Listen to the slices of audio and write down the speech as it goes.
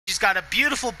got a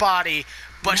beautiful body,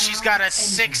 but she's got a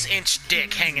 6-inch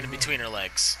dick hanging in between her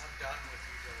legs.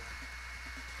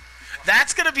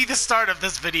 That's gonna be the start of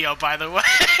this video, by the way.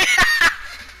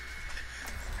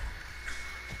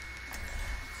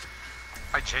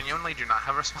 I genuinely do not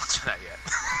have a response to that yet.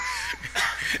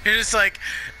 You're just like,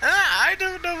 I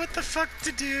don't know what the fuck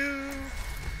to do.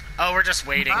 Oh, we're just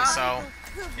waiting, so...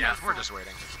 Yeah, we're just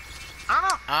waiting. I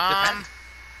don't know. Depend.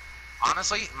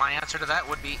 Honestly, my answer to that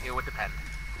would be, it would depend.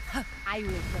 I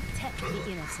will protect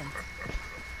the innocent.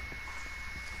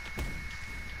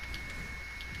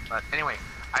 But anyway,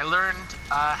 I learned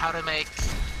how to make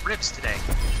ribs today.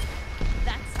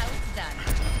 That's how it's done.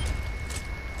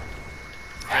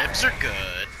 Ribs are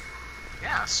good.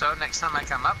 Yeah, so next time I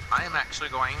come up, I am actually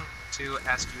going to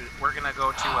ask you, we're going to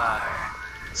go to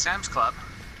Sam's Club,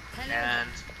 and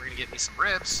we're going to get me some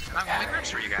ribs, and I'm going to make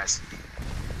ribs for you guys.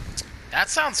 That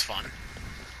sounds fun.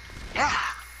 Yeah,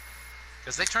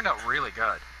 because they turned out really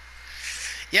good.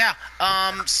 Yeah,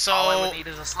 so... All I would need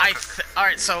is a slow cooker.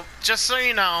 Alright, so, just so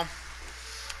you know,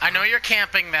 I know you're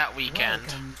camping that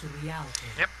weekend,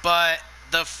 Yep. but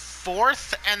the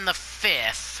 4th and the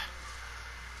 5th,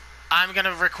 I'm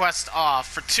gonna request off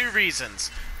for 2 reasons.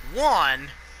 One,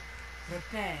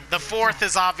 the 4th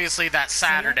is obviously that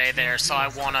Saturday there, so I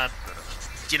wanna,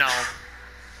 you know,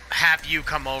 have you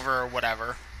come over or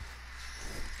whatever.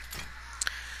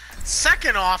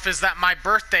 Second off is that my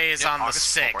birthday is on the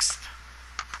August 6th. 4th.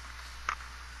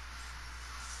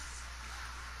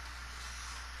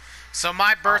 So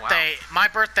my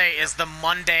birthday is the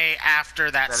Monday after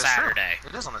that Saturday. True.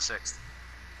 It is on the 6th.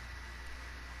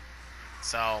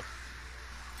 So...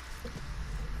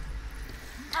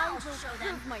 I will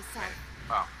prove myself.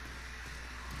 Oh.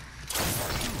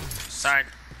 Sorry.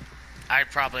 I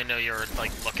probably know you were,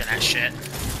 like, looking at shit.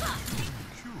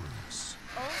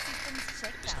 All systems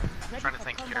checked out. Ready Trying to for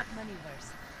think combat here. maneuvers.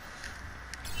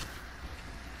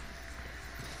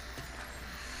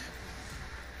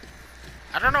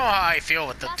 I don't know how I feel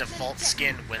with the default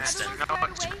skin Winston. You know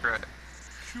what? Screw it.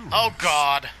 Oh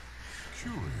god.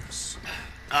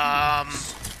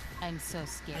 I'm so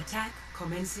scared. Attack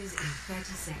commences in 30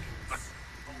 seconds.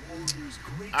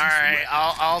 Alright,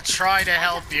 I'll try to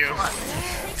help you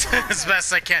as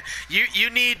best I can. You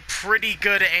need pretty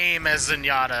good aim as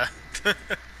Zenyatta.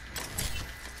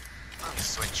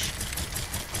 Switch.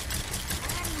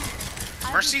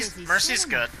 Mercy's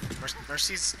good.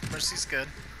 Mercy's good.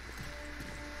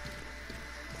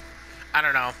 I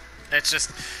don't know. It's just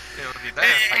It would be better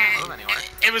if I could move anyway.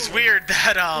 it was weird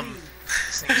that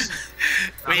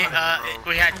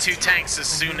we had 2 tanks as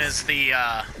soon as the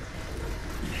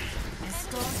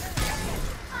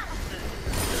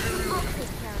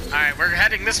Alright, we're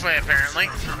heading this way apparently.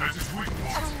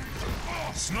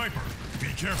 Sniper, be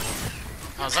careful.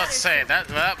 I was about to say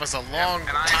that was a long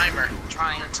And I'm timer.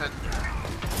 trying to...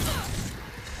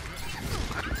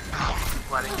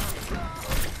 Letting...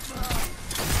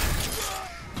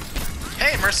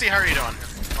 Hey Mercy, how are you doing?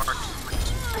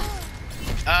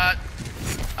 I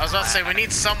was about to say we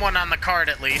need someone on the card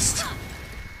at least.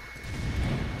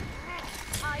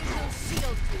 I will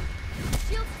shield you.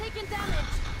 Shield's taking damage.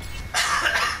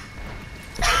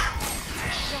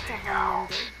 Get a hand,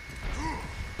 Lindy.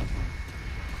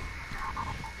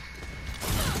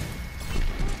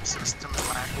 System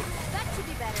lacking. That should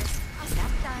be better.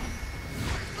 That time.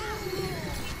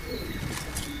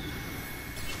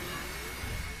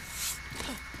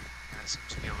 That seems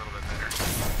to be a little bit better.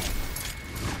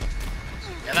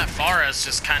 Yeah, that Farah's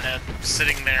just kind of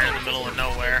sitting there in the middle of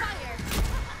nowhere.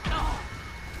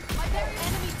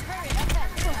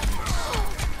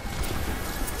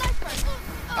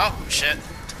 Oh, shit.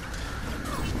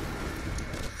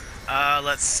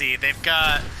 Let's see. They've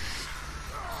got...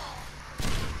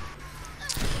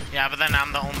 Yeah, but then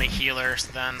I'm the only healer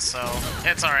then, so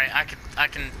it's alright. I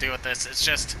can deal with this. It's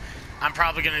just I'm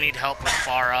probably gonna need help with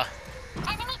Farah.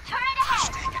 Enemy turret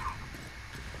ahead.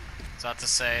 So I have to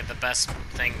say the best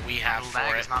thing we have The for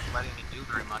lag it. is not letting me do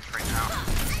very much right now.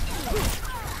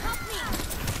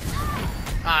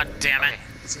 Ah, damn it. Okay,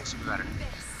 it seems to be better.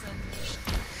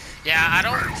 Yeah, I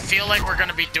don't feel like we're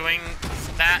gonna be doing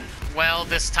that well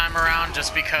this time around,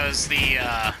 just because the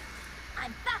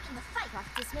I'm back in the fight.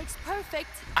 Practice makes perfect.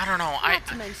 I don't know. Not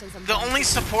to mention some The only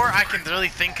support I can really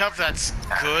think of that's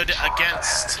good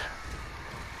against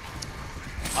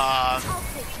I'll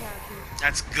take care of you.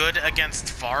 that's good against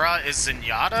Farah is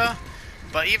Zenyatta,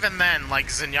 but even then, like,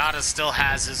 Zenyatta still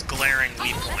has his glaring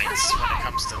weak points when it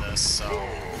comes to this, so...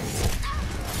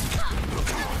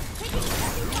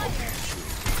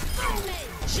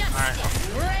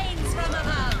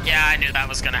 Yeah, I knew that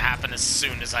was gonna happen as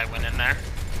soon as I went in there.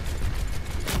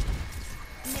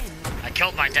 Many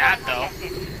killed my dad, though.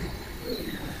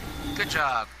 Good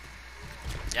job.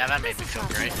 Yeah, that made me feel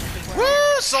great. Woo,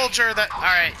 soldier! That all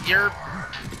right. You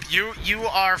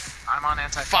are I'm on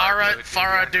anti-fire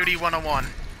Farah duty 101.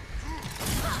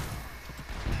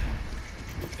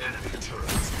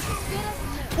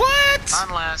 What?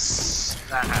 Unless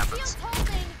that happens.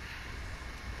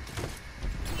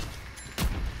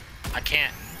 I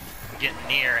can't get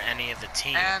near any of the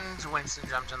team. And Winston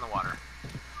jumped in the water.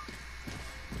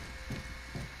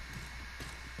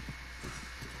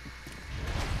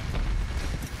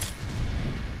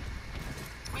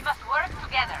 We must work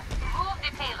together. Move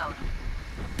the payload.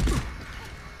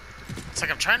 It's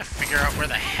like I'm trying to figure out where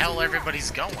the hell everybody's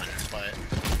going, but...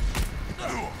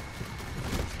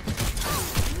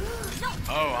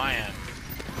 Oh, I am.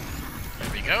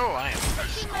 There we go, I am.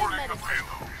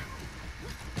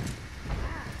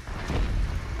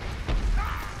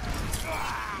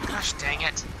 Gosh dang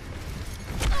it.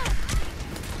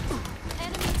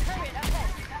 Enemy turret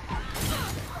ahead.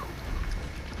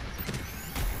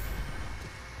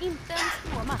 Intense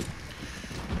trauma.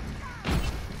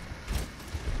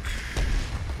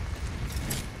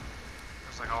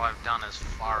 Looks like all I've done as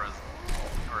far as...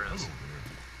 Or is...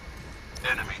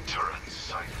 Enemy turret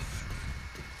sighted.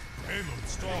 Payload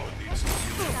stall.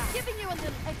 Giving you a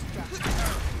little extra.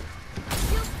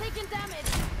 Shields taking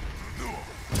damage.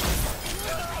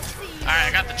 Alright,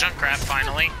 I got the Junkrat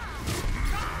finally.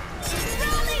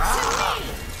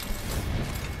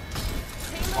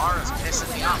 Laura's pissing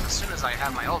me off. As soon as I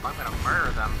have my ult, I'm gonna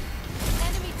murder them.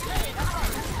 Enemy turret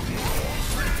ahead.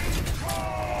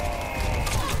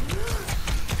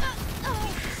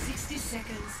 60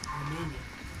 seconds remaining.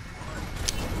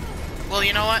 Well,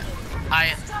 you know what?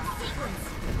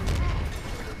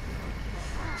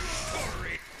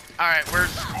 Alright,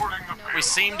 we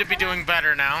seem to be doing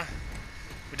better now.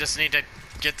 We just need to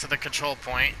get to the control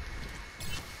point.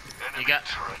 You got...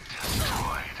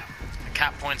 The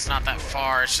cap point's not that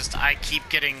far, it's just I keep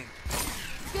getting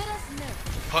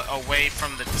put away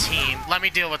from the team. Let me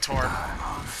deal with Torb.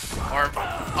 Or...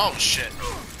 Oh, shit.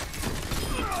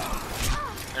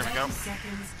 There we go.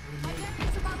 Seconds remaining.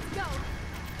 It's about to go.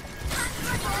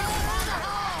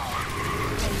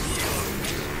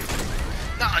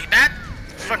 No, that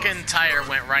fucking tire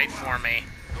went right for me.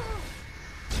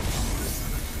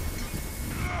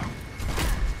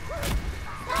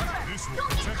 This will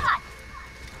protect.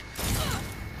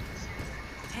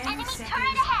 10 Enemy seconds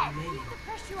turret ahead. remaining. Keep the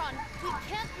pressure on. We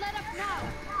can't let up now.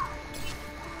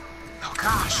 Oh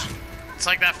gosh. It's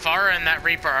like that Farah and that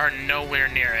Reaper are nowhere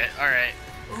near it. Alright.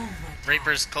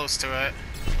 Reaper's close to it.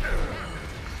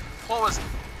 What was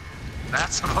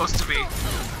that supposed to be?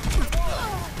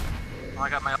 Well, I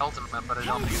got my ultimate, but I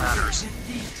don't think it matters.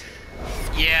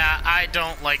 Yeah, I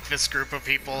don't like this group of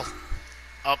people.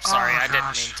 Oh, sorry, Oh, I didn't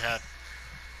gosh. mean to.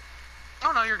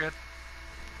 Oh no, you're good.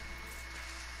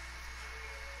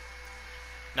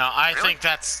 No, I Really? think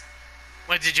that's...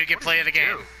 What, did you get What play did of the you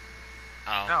game? do?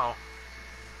 Oh. No.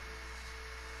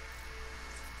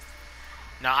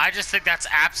 No, I just think that's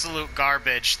absolute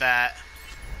garbage that...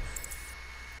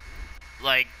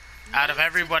 Like, out of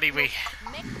everybody we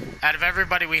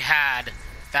had,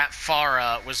 that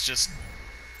Farah was just...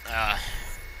 I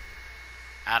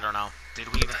don't know.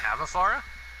 Did we even have a Farah?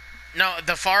 No,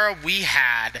 the Farah we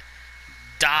had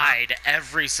died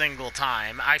every single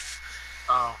time.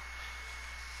 Oh.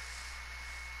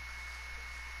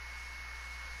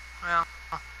 Well,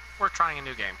 we're trying a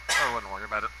new game, so I wouldn't worry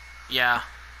about it. Yeah.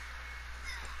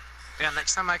 Yeah,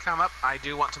 next time I come up, I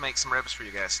do want to make some ribs for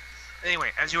you guys.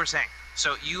 Anyway, as you were saying,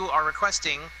 so you are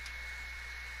requesting...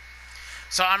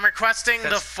 So I'm requesting the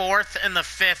That's- 4th and the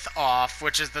 5th off,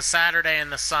 which is the Saturday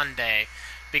and the Sunday,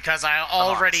 because I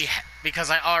already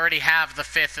have the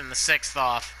 5th and the 6th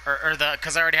off,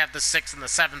 because I already have the 6th and the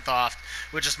 7th off,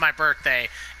 which is my birthday,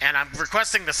 and I'm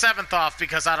requesting the 7th off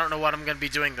because I don't know what I'm going to be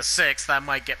doing the 6th. I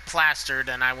might get plastered,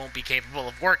 and I won't be capable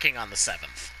of working on the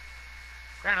 7th.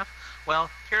 Fair enough.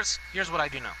 Well, here's what I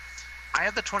do know. I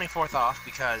have the 24th off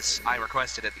because I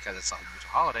requested it because it's a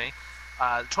holiday.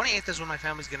 The 28th is when my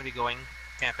family's going to be going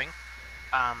camping.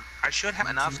 I should have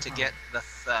enough to get the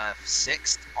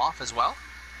 6th off as well.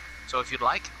 So if you'd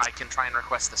like, I can try and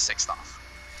request the 6th off.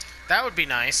 That would be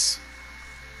nice.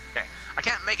 Okay. I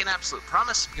can't make an absolute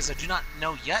promise because I do not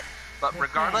know yet, but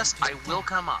regardless, I will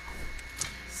come up.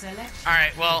 Select.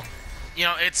 Alright, well, you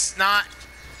know, it's not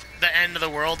the end of the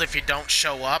world if you don't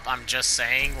show up. I'm just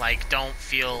saying, like, don't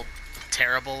feel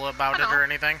terrible about it or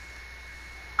anything.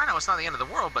 I know it's not the end of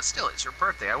the world, but still, it's your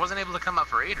birthday. I wasn't able to come up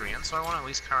for Adrian, so I want to at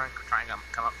least try and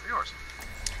come up for yours.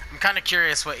 I'm kind of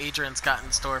curious what Adrian's got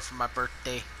in store for my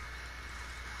birthday.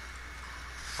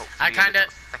 I kind of...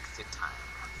 Expected time.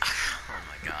 Oh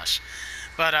my gosh.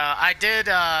 But I did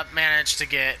manage to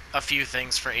get a few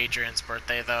things for Adrian's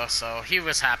birthday, though, so he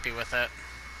was happy with it.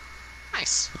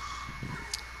 Nice.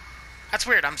 That's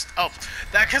weird.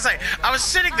 Because I was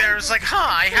sitting there, I was like,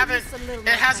 huh, it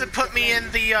hasn't put me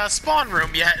in the spawn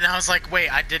room yet, and I was like, wait,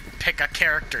 I didn't pick a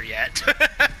character yet.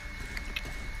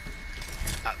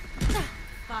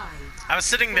 I was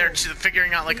sitting there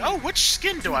figuring out, like, oh, which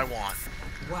skin do I want?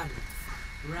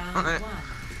 Round 1.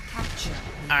 Capture.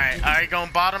 Alright, are you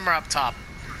going bottom or up top?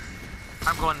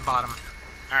 I'm going bottom.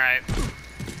 Alright.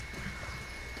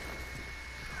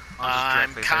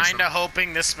 I'm directly face kinda him.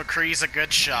 hoping this McCree's a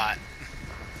good shot.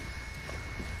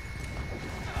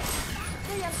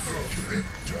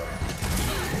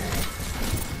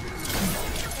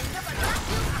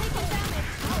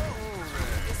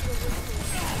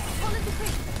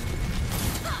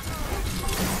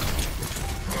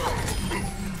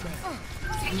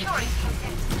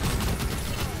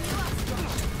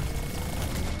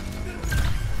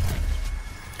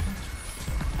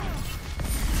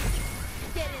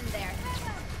 Get in there.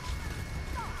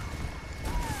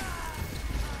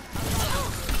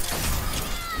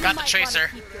 Got the chaser.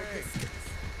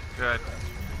 Good.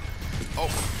 Oh.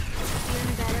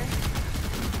 Feeling better?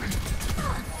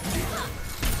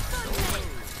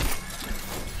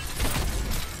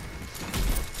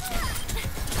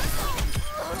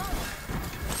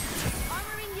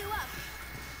 Armoring you up.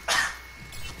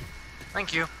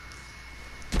 Thank you.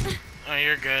 Oh,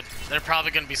 you're good. They're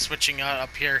probably gonna be switching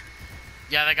up here.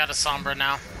 Yeah, they got a Sombra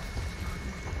now.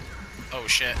 Oh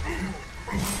shit.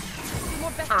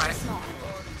 More best Alright. small.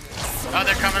 Oh,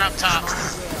 they're coming up top.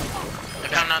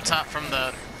 They're coming up top from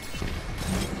the...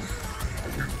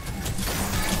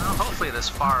 Well, hopefully this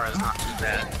Pharah is not too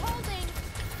bad. Holding.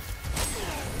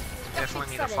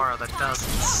 Definitely need a Pharah that doesn't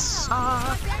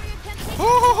suck. Barrier can't take Woo!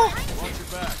 Watch your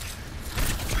back.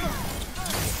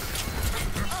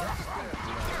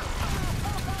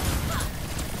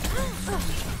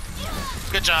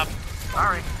 Good job.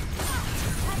 Sorry.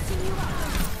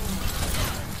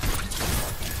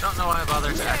 Don't know why I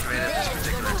bothered to activate it this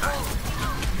particular time.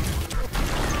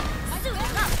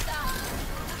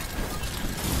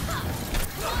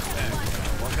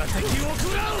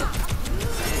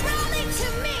 Rally to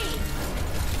me.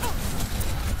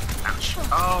 Ouch.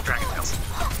 Oh, Dragon Tails.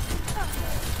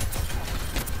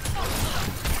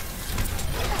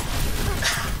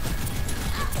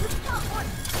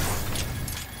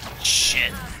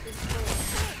 Shit.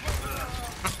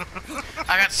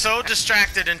 I got so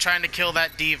distracted in trying to kill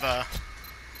that diva,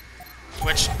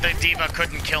 which the diva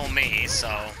couldn't kill me,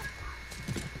 so...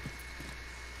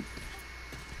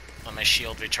 Let my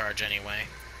shield recharge anyway.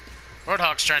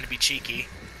 Roadhog's trying to be cheeky.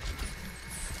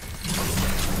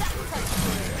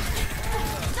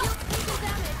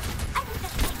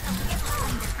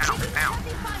 Ow, ow.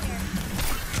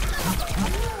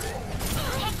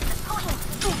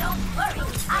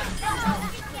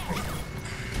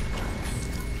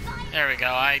 There we go.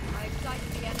 I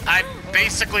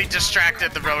basically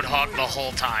distracted the Roadhog the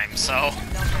whole time, so...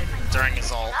 During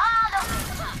his ult.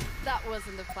 That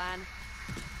wasn't the plan.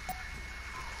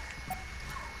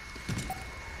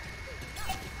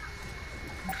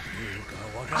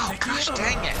 Oh, gosh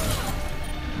dang it.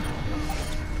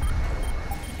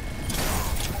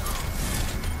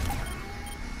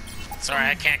 Sorry,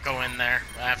 I can't go in there.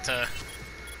 I have to...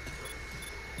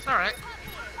 It's alright.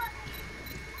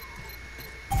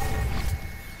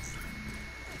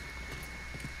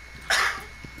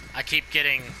 I keep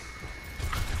getting...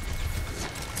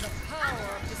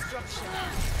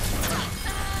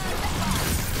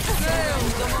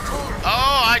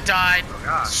 Oh, I died.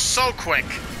 gosh. So quick.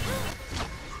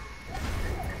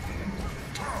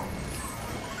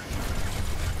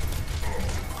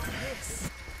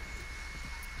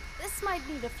 This might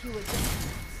need a few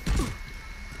adjustments.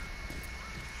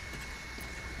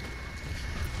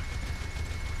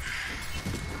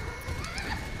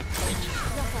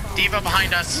 Diva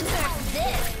behind us.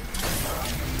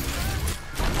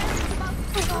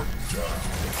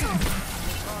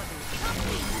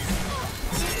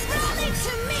 Rally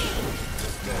to me.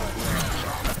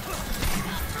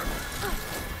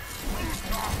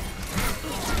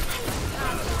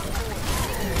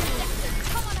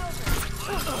 Come on over.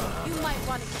 You might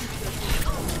want to keep your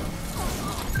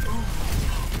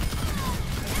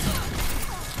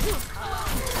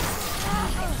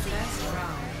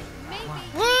Maybe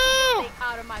Woo! stay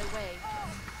out of my way.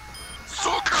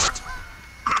 So good!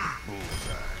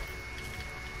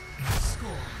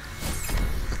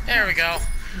 There we go.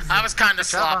 I was kind of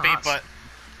Good job, sloppy, Hans.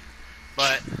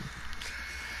 but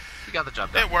You got the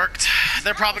job done. it worked.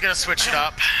 They're probably gonna switch it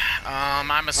up.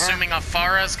 I'm assuming a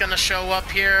Pharah's gonna show up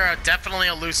here. Definitely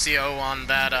a Lucio on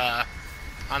that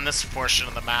on this portion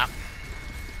of the map.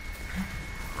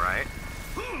 Right.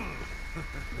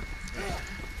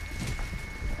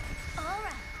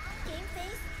 Alright, game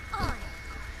face on.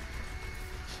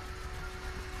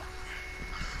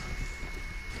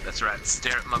 That's right.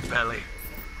 Stare at my belly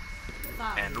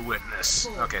 5, and witness.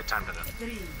 4, Okay, time to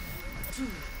 3, 2,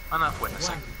 enough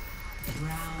witnessing. 1.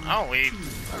 Round Oh, we 2.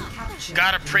 Capture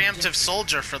got a the preemptive objective.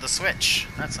 soldier for the Switch.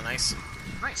 That's a nice.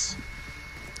 Nice.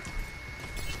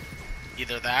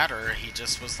 Either that, or he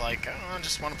just was like, oh, I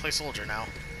just want to play soldier now,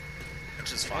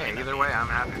 which is fine. Hey, either way, I'm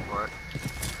happy for it.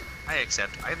 I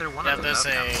accept either one Yeah, of them. there's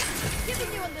a.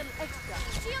 Giving you a little extra.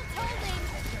 Shield holding.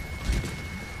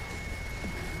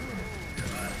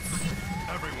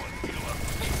 Everyone, heal up.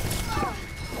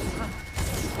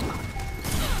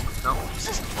 No, he's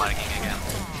just flagging again.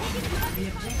 The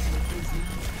objective is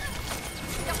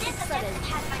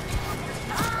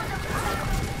now.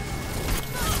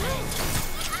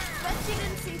 Bet you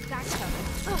didn't see that coming.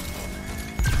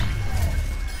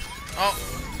 Oh,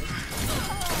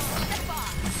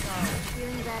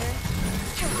 Feeling better?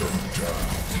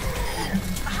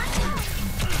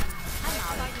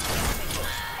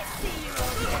 I see you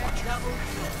over there.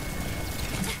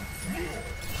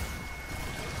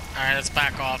 all right, let's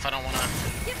back off. I don't want to.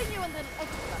 Giving you a little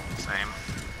extra. Same.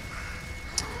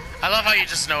 I love how you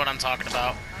just know what I'm talking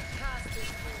about.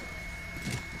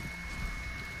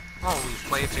 Oh, we've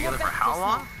played together for how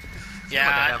long? Yeah.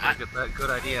 I have a good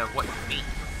idea of what you mean.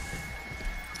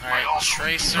 All right,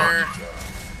 Tracer.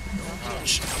 Oh,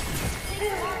 shit.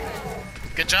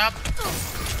 Good job.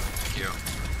 Thank you.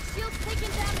 Shield's taking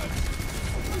damage.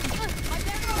 My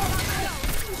barrel's on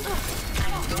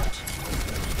the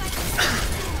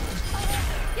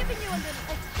Giving you a little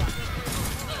extra.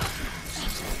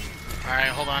 All right,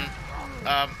 hold on.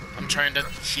 I'm trying to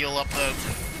heal up the.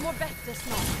 Do more best this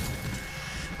now.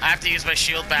 I have to use my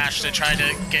shield bash to try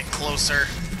to get closer.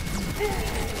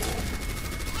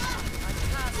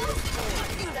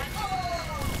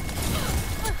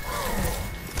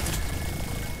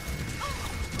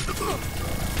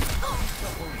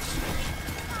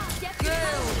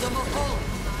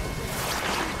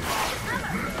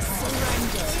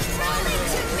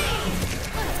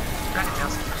 Dragon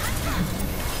Tails.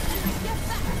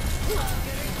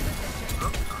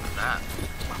 Oh, not that.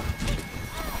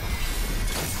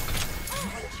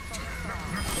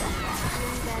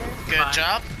 Good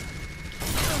job.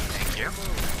 Thank you.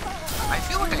 I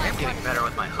feel like I am getting better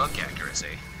with my hook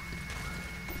accuracy.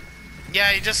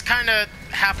 Yeah, you just kind of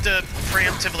have to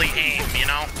preemptively aim, you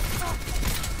know?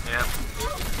 Yep.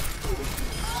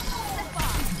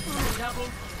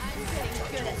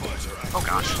 Oh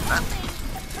gosh, that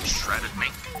shredded me.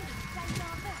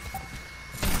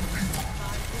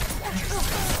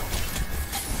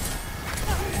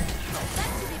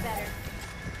 That should be better.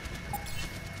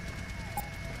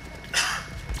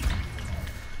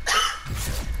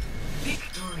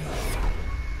 Victory.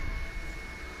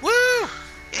 Woo!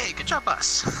 Hey, good job,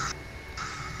 us.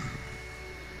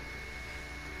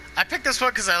 I picked this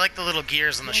one because I like the little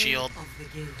gears on the shield. Of the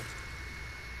game.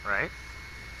 Right?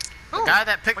 The guy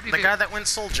that picked, what'd you the do? guy that went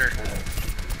soldier.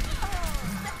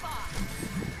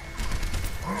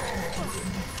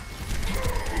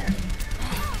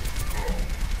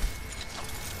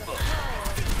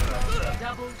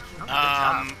 Double kill. Oh, good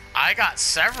job. I got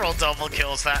several double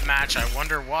kills that match. I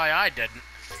wonder why I didn't.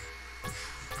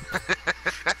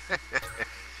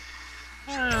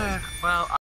 Well,